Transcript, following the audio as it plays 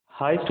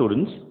Hi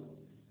students,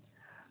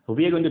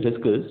 we are going to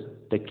discuss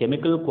the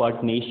chemical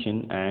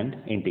coordination and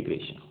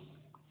integration.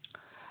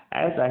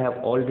 As I have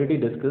already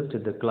discussed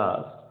in the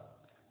class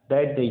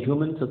that the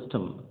human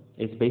system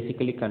is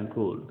basically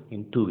controlled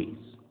in two ways.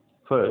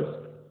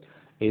 First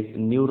is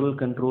neural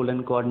control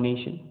and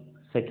coordination.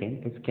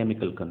 Second is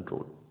chemical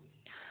control.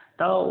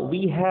 Now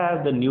we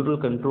have the neural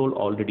control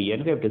already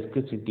and we have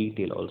discussed in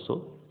detail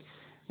also.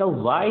 Now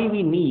why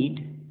we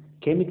need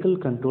chemical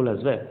control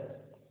as well?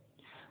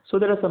 So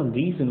there are some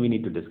reasons we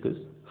need to discuss.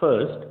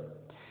 First,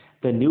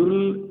 the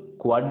neural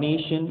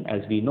coordination,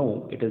 as we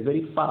know, it is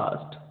very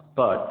fast,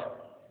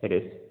 but it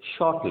is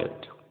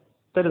short-lived.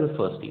 That is the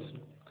first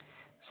reason.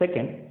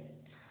 Second,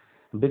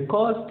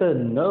 because the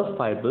nerve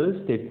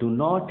fibers, they do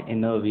not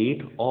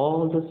innervate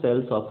all the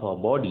cells of our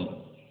body,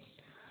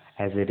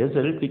 as a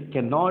result, we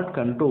cannot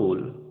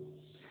control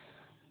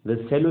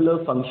the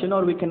cellular function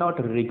or we cannot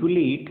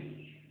regulate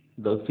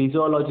the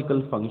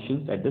physiological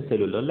functions at the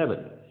cellular level.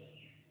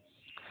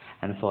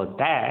 And for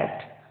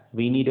that,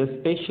 we need a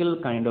special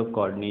kind of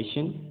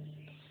coordination,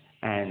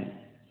 and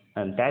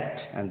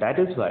that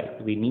is why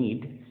we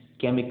need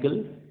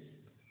chemical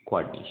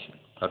coordination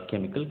or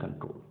chemical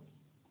control.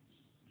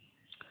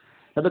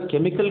 Now, the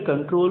chemical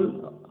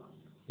control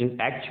is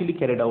actually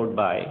carried out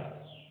by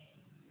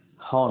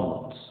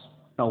hormones.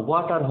 Now,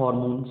 what are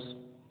hormones?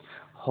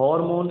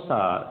 Hormones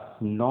are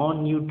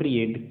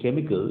non-nutrient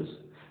chemicals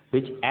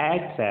which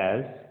act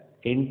as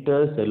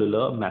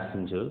intercellular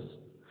messengers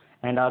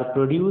and are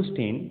produced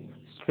in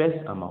stress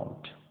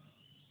amount.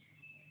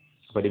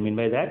 What do you mean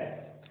by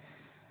that?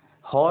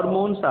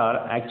 Hormones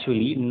are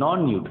actually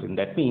non-nutrient.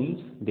 That means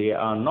they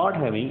are not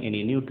having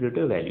any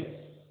nutritive value.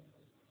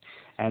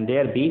 And they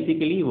are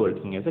basically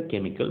working as a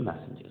chemical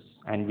messengers.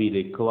 And we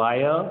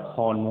require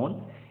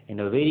hormone in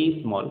a very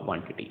small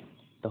quantity.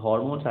 The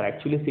hormones are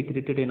actually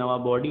secreted in our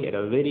body at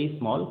a very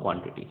small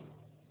quantity.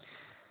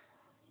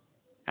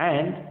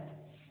 And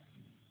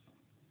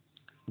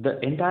the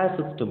entire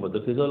system or the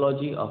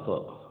physiology of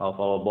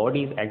our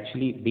body is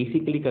actually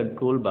basically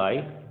controlled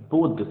by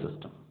both the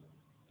system,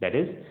 that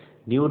is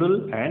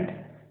neural and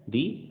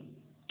the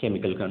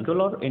chemical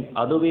control, or in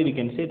other way we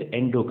can say the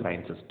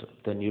endocrine system.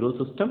 The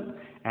neural system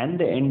and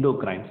the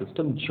endocrine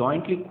system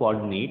jointly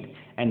coordinate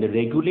and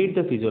regulate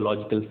the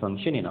physiological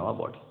function in our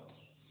body.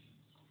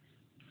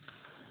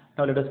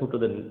 Now let us move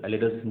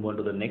on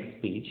to the next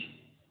page.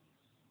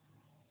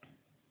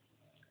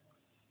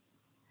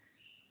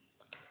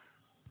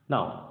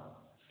 Now,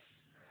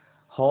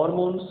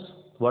 hormones,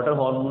 what are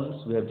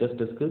hormones? We have just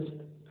discussed.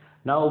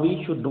 Now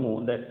we should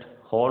know that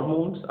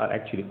hormones are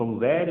actually, from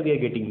where we are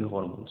getting the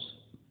hormones?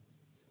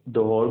 The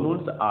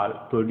hormones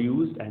are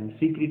produced and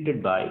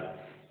secreted by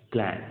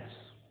glands.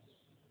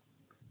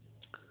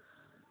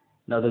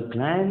 Now the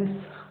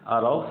glands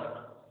are of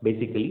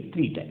basically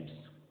three types.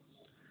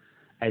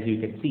 As you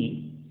can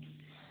see,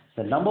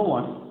 the number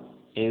one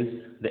is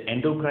the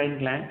endocrine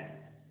gland.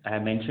 I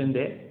have mentioned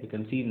there, you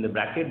can see in the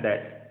bracket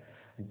that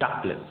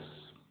ductless,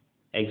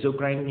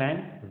 exocrine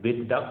gland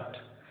with duct,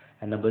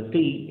 and number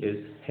three is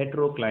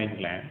heterocrine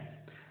gland.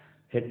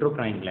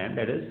 Heterocrine gland,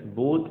 that is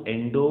both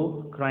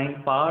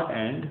endocrine part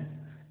and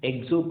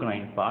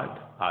exocrine part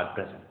are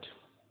present.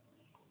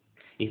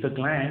 If a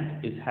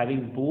gland is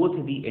having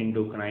both the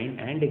endocrine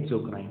and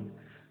exocrine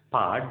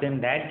part, then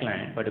that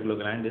particular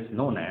gland is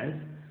known as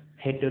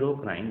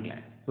heterocrine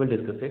gland. We'll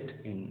discuss it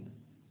in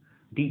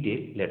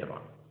detail later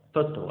on.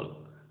 First of all,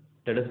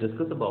 let us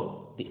discuss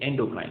about the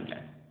endocrine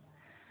gland.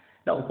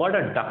 Now, what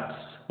are ducts?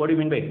 What do you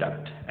mean by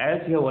duct? As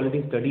you have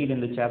already studied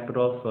in the chapter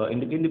of in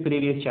the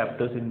previous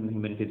chapters in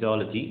human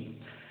physiology,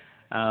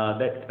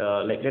 let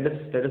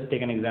us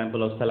take an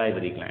example of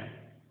salivary gland,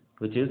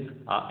 which is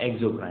our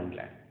exocrine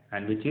gland,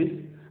 and which is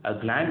a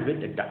gland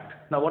with a duct.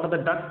 Now, what are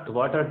the duct?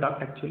 What are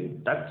duct actually?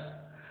 Ducts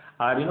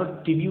are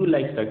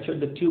tubule-like structure,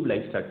 the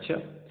tube-like structure,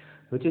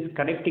 which is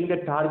connecting the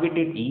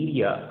targeted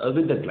area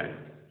with the gland.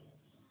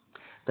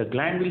 The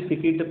gland will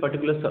secrete the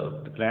particular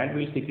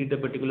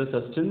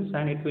substance,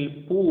 and it will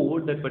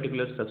pour that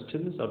particular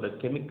substance or the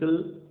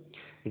chemical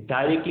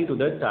directly to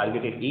the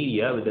targeted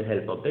area with the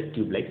help of the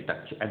tube-like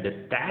structure, and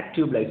that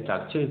tube-like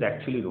structure is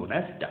actually known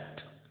as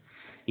duct.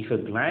 If a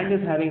gland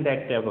is having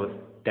that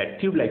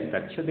tube-like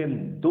structure,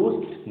 then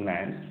those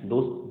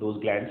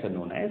glands are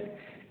known as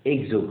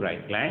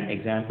exocrine gland.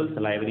 Example: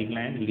 salivary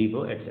gland,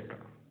 liver, etc.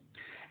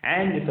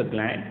 And if a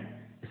gland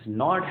is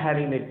not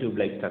having that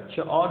tube-like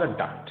structure or a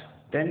duct,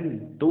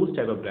 then those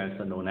type of glands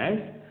are known as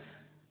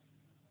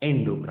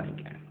endocrine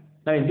gland.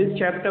 Now in this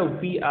chapter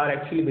we are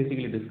actually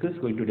basically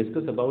going to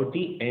discuss about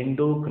the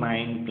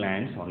endocrine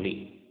glands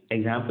only.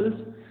 Examples: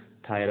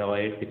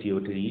 thyroid,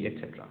 pituitary,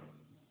 etc.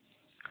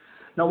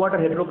 Now what are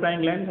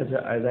heterocrine glands?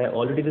 As I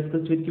already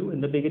discussed with you in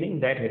the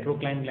beginning, that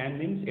heterocrine gland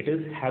means it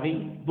is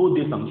having both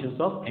the functions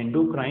of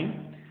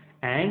endocrine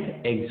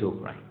and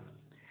exocrine.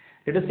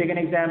 Let us take an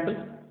example,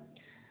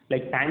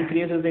 like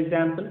pancreas as an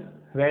example,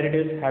 where it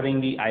is having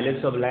the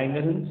islets of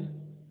Langerhans,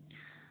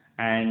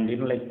 and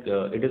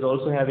it is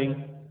also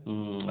having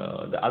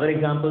the other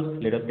examples.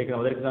 Let us take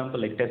another example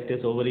like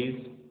testes,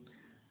 ovaries,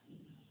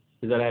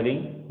 These are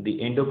having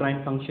the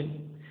endocrine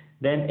function.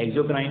 Then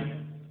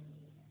exocrine,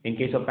 in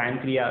case of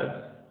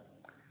pancreas,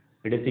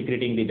 it is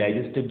secreting the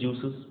digestive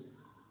juices,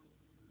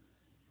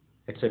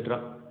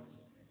 etc.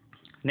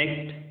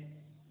 Next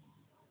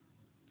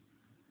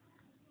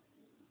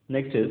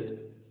is